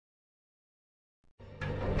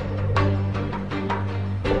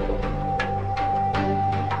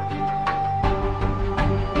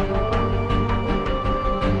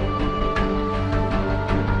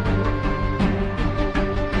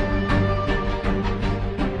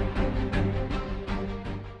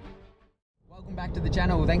back to the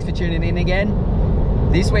channel. Thanks for tuning in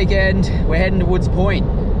again. This weekend we're heading to Woods Point.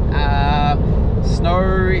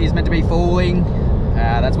 Snow is meant to be falling.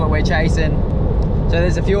 That's what we're chasing. So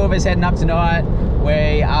there's a few of us heading up tonight.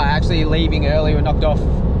 We are actually leaving early. We knocked off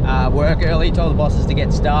work early, told the bosses to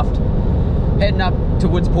get stuffed. Heading up to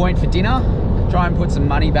Woods Point for dinner. Try and put some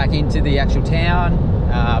money back into the actual town.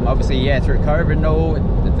 Obviously, yeah, through COVID and all,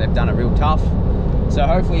 they've done it real tough. So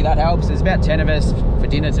hopefully that helps. There's about 10 of us for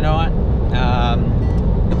dinner tonight.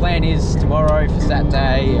 The plan is tomorrow for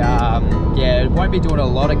Saturday. Yeah, won't be doing a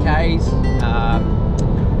lot of Ks,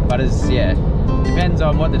 but yeah, depends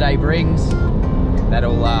on what the day brings.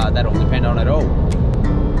 That'll depend on it all.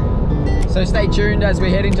 So stay tuned as we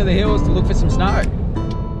head into the hills to look for some snow.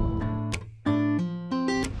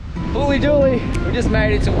 Holy dooly, we just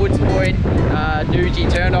made it to Woods Point. Doogie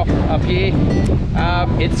turned off up here.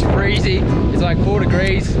 It's freezing, it's like 4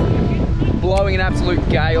 degrees, blowing an absolute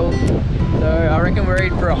gale. So I reckon we're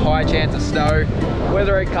in for a high chance of snow.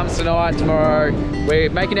 Whether it comes tonight, tomorrow, we're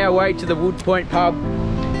making our way to the Woods Point pub.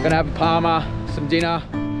 Gonna have a Palmer, some dinner.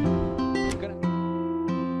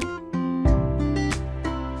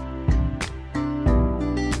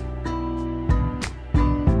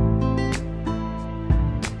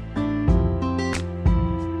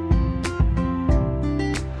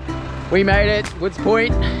 We made it, Woods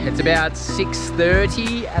Point. It's about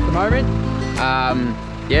 6:30 at the moment.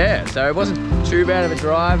 Yeah, so it wasn't too bad of a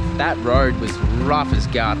drive. That road was rough as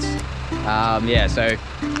guts. Yeah, so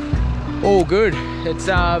all good. It's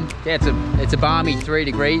yeah, it's a balmy 3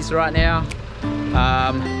 degrees right now.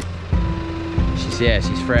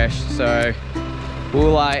 She's fresh. So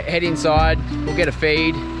we'll head inside. We'll get a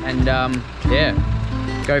feed and yeah,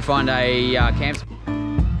 go find a camp.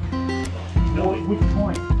 Woods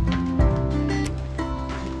Point.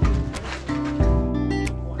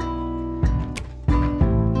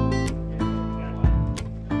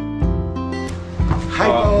 Hey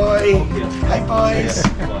boy! Hey boys!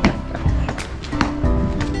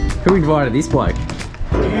 Who invited this bloke?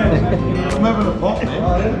 I'm having a pop,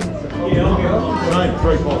 man. No,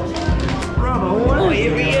 3 pops. Oh,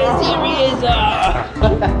 here he is!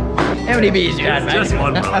 How many beers you had, mate? Just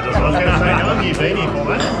one, brother. I was going to say, how long have you been here for,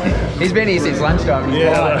 mate? He's been here since lunchtime.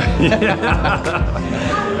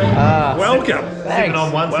 Welcome. Sipping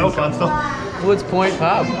on one since lunchtime. Woods Point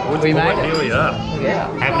pub. We made it. Here we are. Yeah.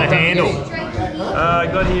 Having a handle. I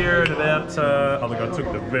got here at about, I think I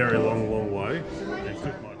took the very long way. It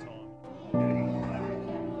took my time.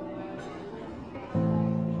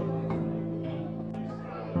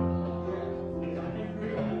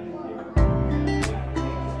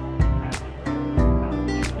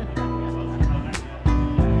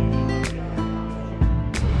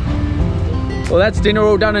 Well, that's dinner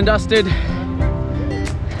all done and dusted.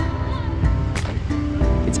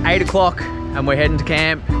 It's 8 o'clock and we're heading to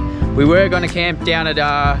camp. We were going to camp down at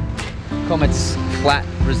Comet's Flat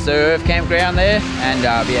Reserve campground there, and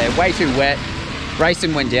yeah, way too wet.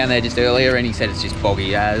 Rayson went down there just earlier and he said it's just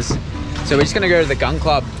boggy as. So we're just going to go to the gun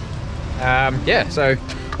club. Yeah, so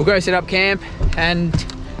we'll go set up camp and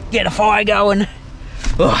get a fire going.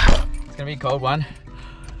 Ugh, it's going to be a cold one.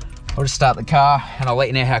 I'll just start the car and I'll let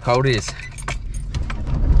you know how cold it is.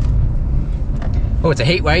 Oh, it's a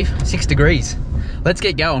heat wave, 6 degrees. Let's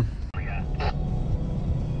get going.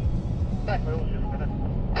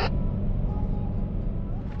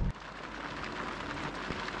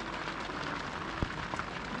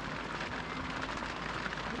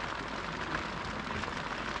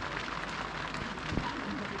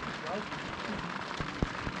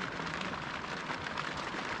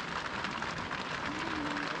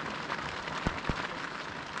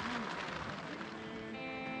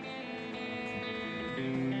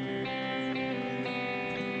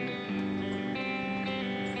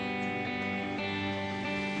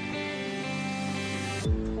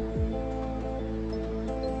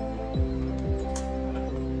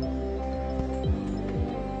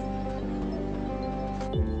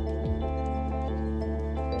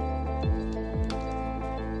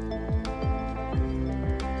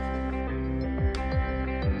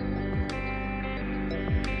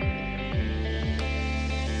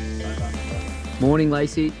 Morning,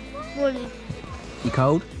 Lacey. Morning. You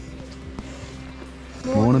cold?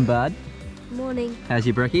 Morning. Morning, bud. Morning. How's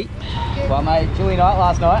your brekkie? Good. Well, mate, chilly night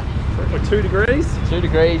last night. What, 2 degrees? 2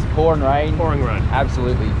 degrees, pouring rain. Pouring rain.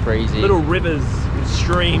 Absolutely freezing. Little rivers and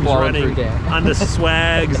streams Flowing running through there. under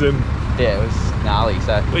swags and... Yeah, it was gnarly,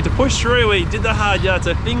 so. We had to push through, we did the hard yard,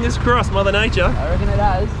 so fingers crossed, Mother Nature. I reckon it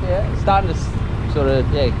has, yeah. It's starting to sort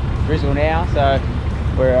of, yeah, drizzle now, so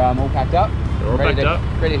we're all packed up. We're all packed up.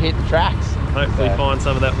 Ready to hit the tracks. hopefully find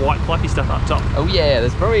some of that white fluffy stuff up top. Oh yeah,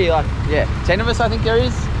 there's probably like 10 of us I think there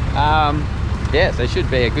is. Yeah, so it should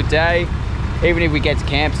be a good day. Even if we get to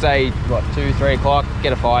camp, say what 2-3 o'clock,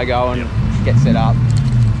 get a fire going, get set up,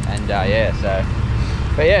 and yeah.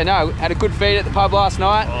 So, but yeah, no, had a good feed at the pub last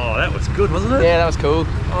night. Oh, that was good, wasn't it? Yeah, that was cool.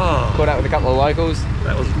 Oh, Caught up with a couple of locals.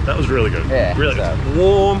 that was really good. Yeah, really so, good.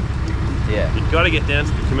 Warm. Yeah. You've got to get down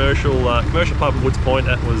to the commercial pub at Woods Point.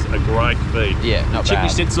 That was a great feed. Yeah, not Chicken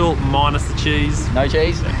bad. schnitzel minus the cheese. No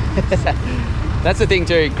cheese. That's the thing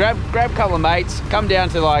too. Grab a couple of mates, come down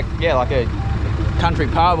to like a country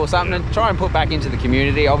pub or something, and try and put back into the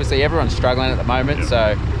community. Obviously, everyone's struggling at the moment,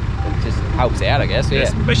 so it just helps out, I guess. Yeah.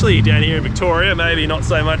 Especially down here in Victoria, maybe not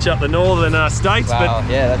so much up the northern states, Well, but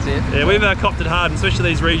yeah, that's it. yeah, we've copped it hard, and especially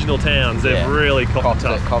these regional towns. They've really copped it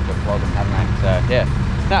tough. Copped it, flogged it, haven't they? So yeah.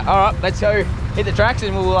 No, all right, let's go hit the tracks,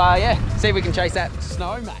 and we'll see if we can chase that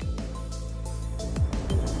snow, mate.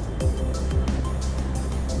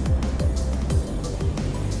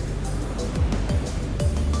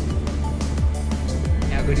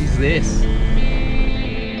 How good is this?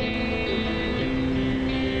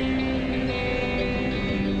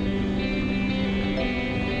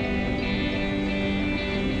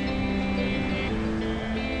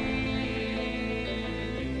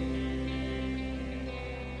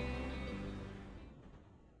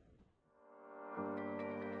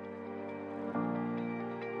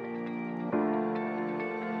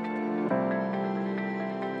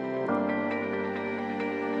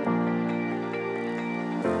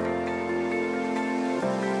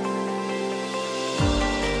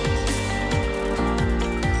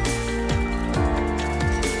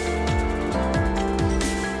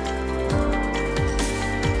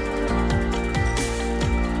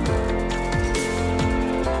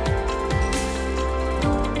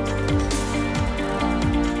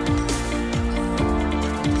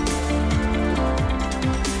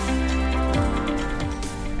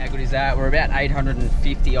 That we're about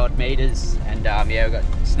 850 odd meters, and yeah, we've got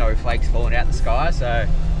snowflakes falling out the sky, so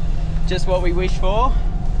just what we wish for.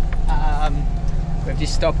 We've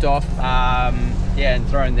just stopped off yeah, and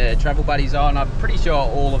thrown the travel buddies on. I'm pretty sure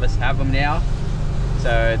all of us have them now,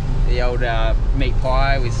 so the old meat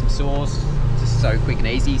pie with some sauce, just so quick and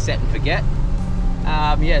easy, set and forget.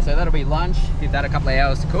 Yeah, so that'll be lunch, give that a couple of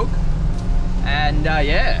hours to cook, and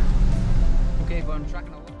yeah, we'll keep on trucking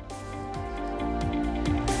along.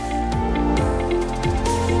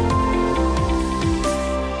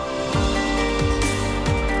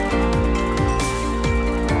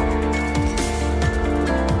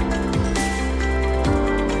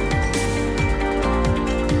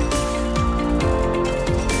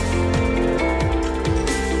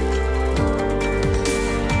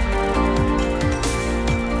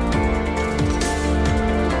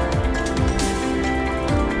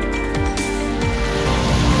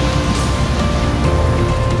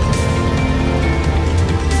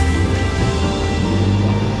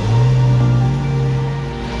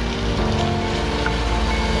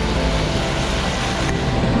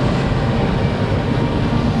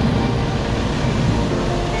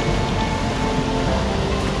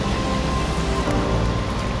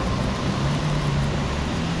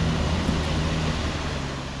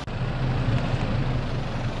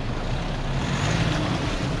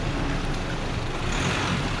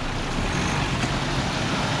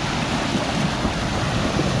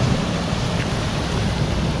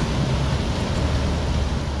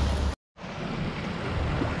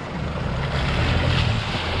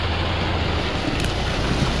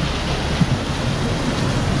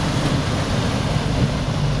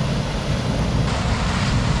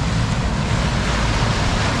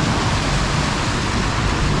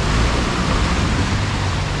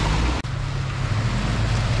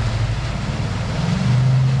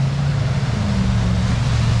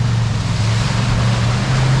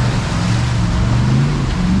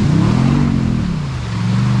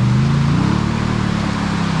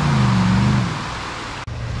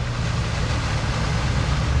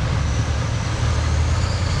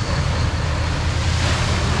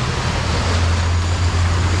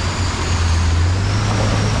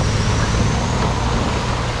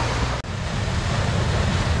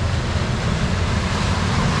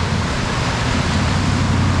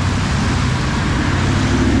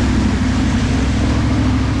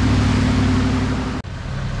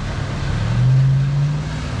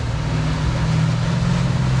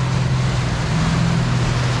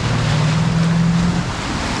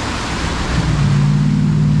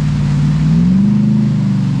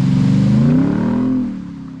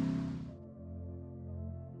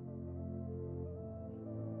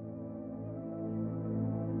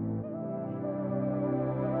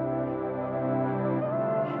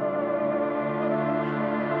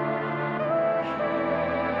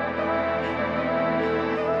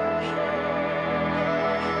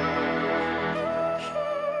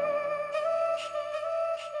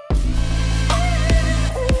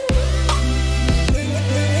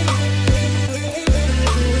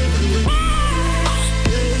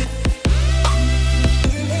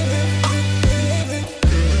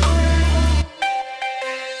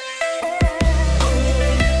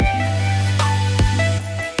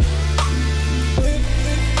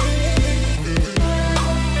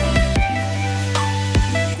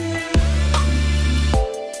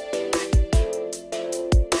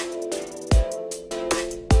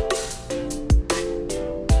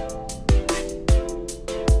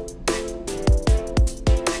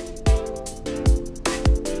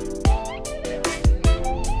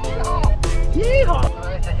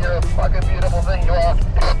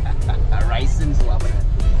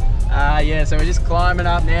 Yeah, so we're just climbing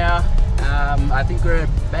up now. I think we're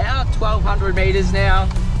about 1,200 meters now,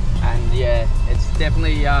 and yeah, it's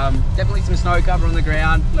definitely some snow cover on the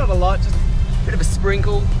ground. Not a lot, just a bit of a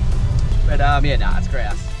sprinkle, but yeah, nah, it's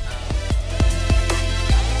grouse.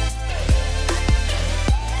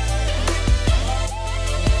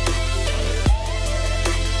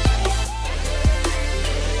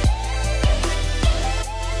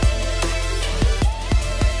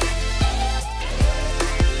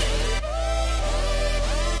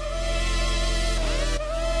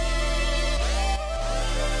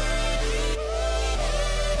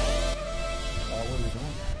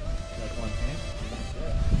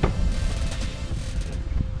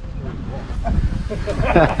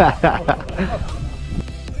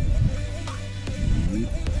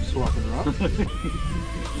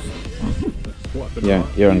 Yeah,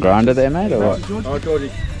 you're on grinder there, mate, or what? Oh,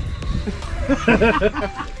 Georgie.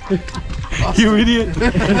 You idiot.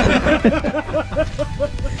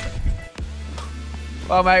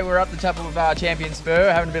 Well, mate, we're up the top of Champion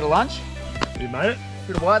Spur, having a bit of lunch. You made it.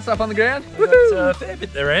 Bit of white stuff on the ground. Got a fair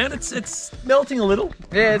bit around. It's melting a little.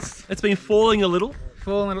 Yeah, It's been falling a little.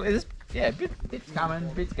 falling a little. Yeah, bit's coming,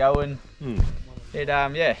 bit's going. It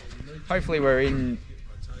yeah. Hopefully we're in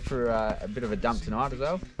for a bit of a dump tonight as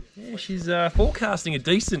well. Yeah, she's forecasting a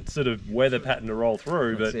decent sort of weather pattern to roll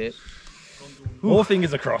through, That's but it. more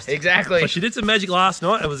fingers are crossed. Exactly. So she did some magic last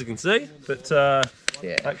night, as you can see, but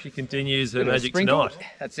Yeah. hope she continues her Bit of a magic sprinkle. tonight.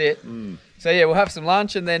 That's it. So yeah, we'll have some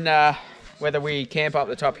lunch, and then whether we camp up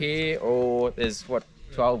the top here or there's what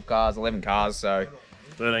 12 cars, 11 cars, so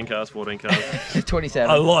 13 cars, 14 cars. 27.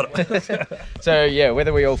 A lot. So yeah,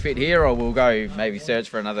 whether we all fit here or we'll go maybe search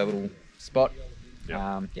for another little spot.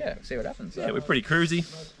 Yep. Yeah, see what happens. So Yeah, we're pretty cruisy.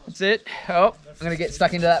 that's it. Oh, I'm gonna get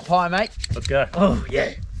stuck into that pie, mate. Let's go. Oh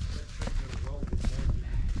yeah.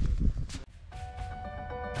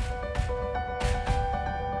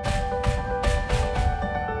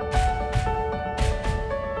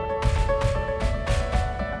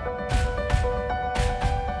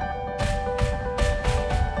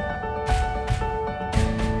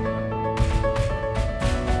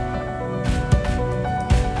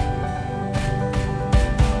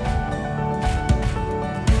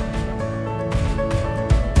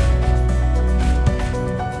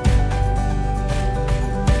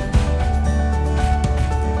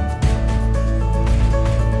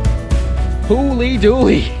 Holy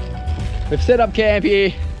dooly. We've set up camp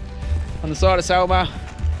here on the side of Selma,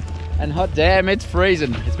 and hot damn, it's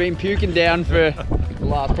freezing. It's been puking down for the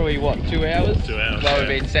last probably what, 2 hours? 2 hours, While yeah.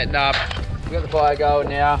 we've been setting up. We've got the fire going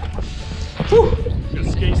now. Whew. Got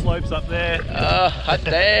ski slopes up there. Hot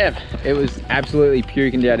damn. It was absolutely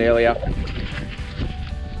puking down earlier.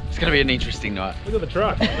 It's gonna be an interesting night. Look at the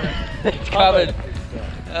truck. It's covered.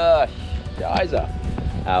 Geyser.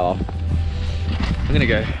 Oh well. I'm gonna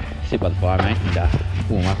go sit by the fire, mate, and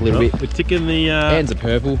warm up a little bit. We're ticking the Hands are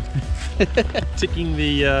purple. ticking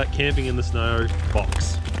the camping in the snow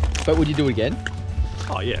box. But would you do it again?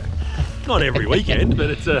 Oh yeah, not every weekend, but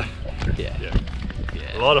it's a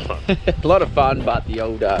lot of fun. A lot of fun, but the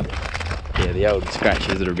old the old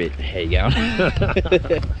scratches are a bit. How you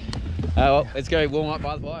going? Oh well, let's go warm up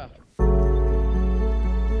by the fire.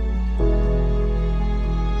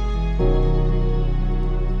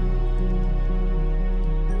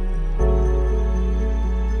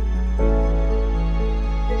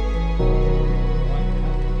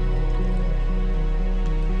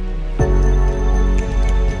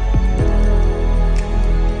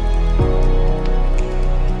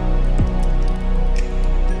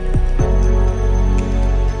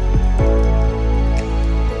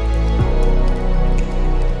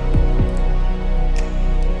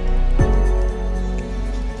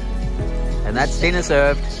 And that's dinner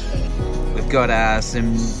served. We've got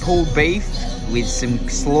some pulled beef with some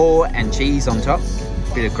slaw and cheese on top.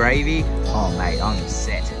 Bit of gravy. Oh mate, I'm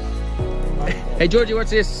set. Hey Georgie,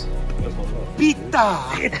 what's this? Pita!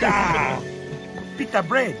 Pita! Pita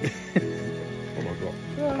bread! Oh my god.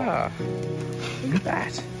 Ah, look at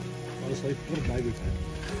that. Honestly, what a day we've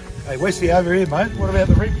had. Hey, Wesley over here, mate. What about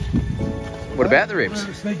the ribs? What about the ribs?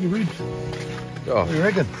 Sneaky ribs. Oh, What do you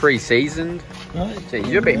reckon? pre-seasoned. Right? Gee,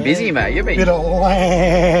 you've been busy, mate. Bit of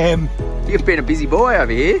lamb. You've been a busy boy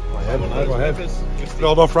over here. I have, mate. I have. Good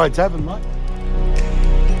old off-road tavern, mate.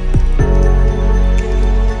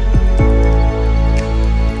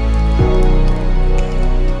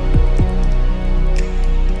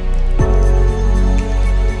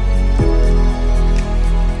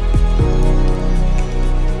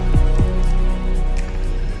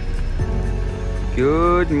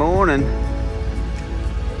 Good morning.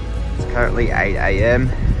 It's currently 8 AM.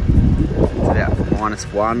 It's about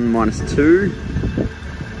 -1, -2.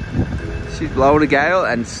 She's blowing a gale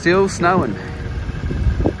and still snowing.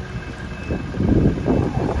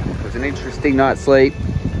 It was an interesting night's sleep.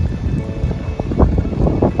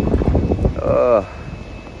 Oh,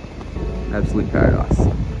 absolute paradise.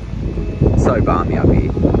 So balmy up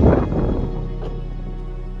here.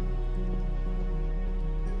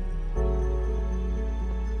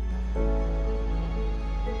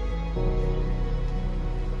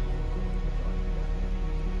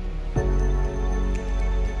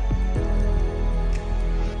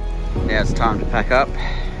 Now it's time to pack up.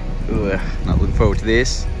 Ugh, not looking forward to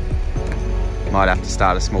this. Might have to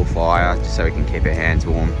start a small fire just so we can keep our hands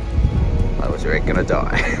warm. Otherwise we're gonna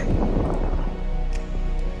die.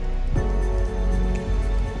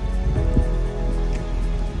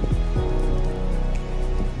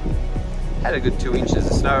 Had a good 2 inches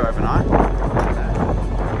of snow overnight.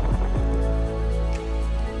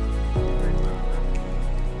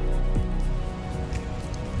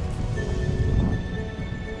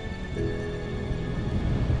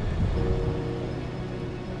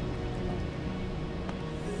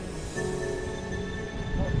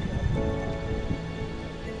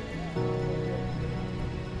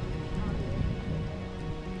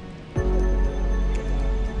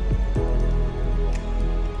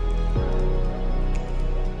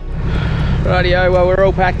 Rightio, well we're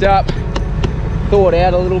all packed up, thawed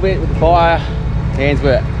out a little bit with the fire. Hands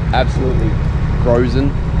were absolutely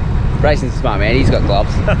frozen. Brayson's a smart man, he's got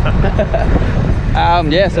gloves.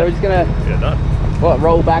 Yeah, so we're just gonna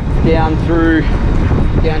roll back down to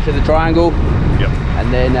the triangle. Yep.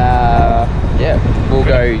 And then yeah, we'll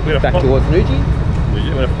go back towards Nuji.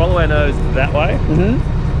 We're gonna follow our nose that way.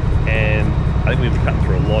 And I think we're gonna cut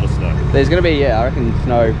through a lot of snow. There's gonna be, yeah, I reckon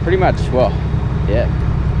snow pretty much, well, yeah,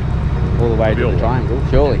 all the way to the triangle,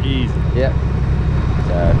 surely. Easy. Yeah.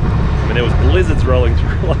 So, I mean, there was blizzards rolling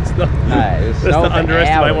through last night. No, it was snowing. Just to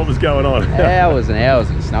underestimate what was going on. Hours and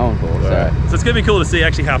hours it was snowing for. So it's gonna be cool to see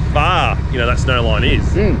actually how far that snow line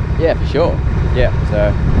is. Yeah, for sure. Yeah.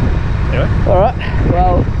 So anyway. All right.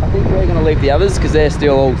 Well, I think we're gonna leave the others because they're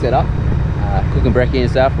still all set up, cooking brekkie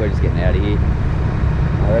and stuff. We're just getting out of here.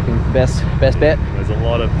 I reckon it's the best bet. There's a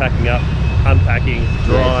lot of packing up, unpacking,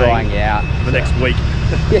 drying out for the next week.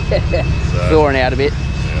 Yeah, so, thawing out a bit.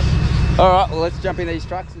 Yeah. All right, well let's jump in these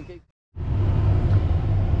trucks and keep.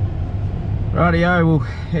 Rightio, well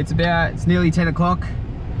it's nearly 10 o'clock.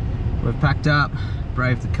 We've packed up,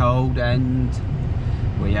 braved the cold, and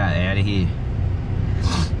we are out of here.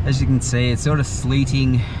 As you can see, it's sort of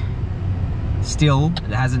sleeting still.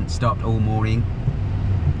 It hasn't stopped all morning.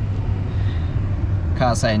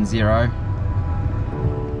 Car saying 0.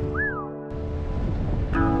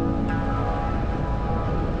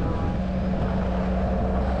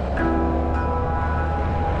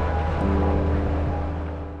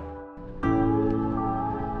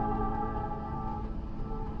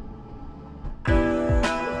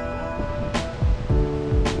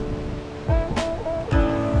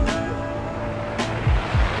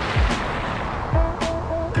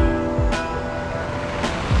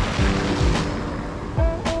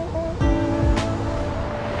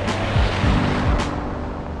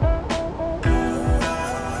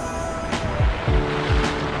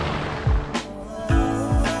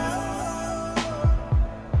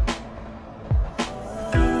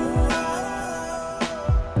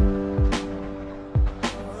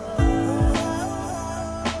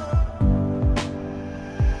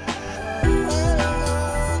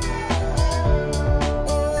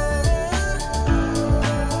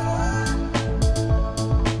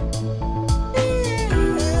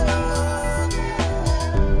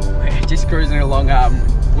 Just cruising along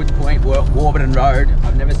Woods Point, Warburton Road.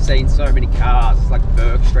 I've never seen so many cars. It's like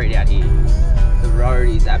Burke Street out here. The road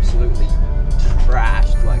is absolutely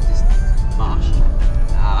trashed, like just mush.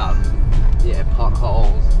 Yeah,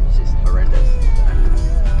 potholes. It's just horrendous.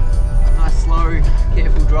 So, nice, slow,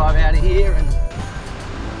 careful drive out of here. And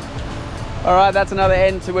all right, that's another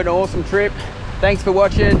end to an awesome trip. Thanks for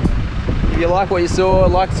watching. If you like what you saw,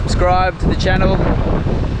 like, subscribe to the channel,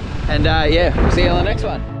 and yeah, we'll see you on the next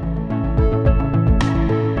one.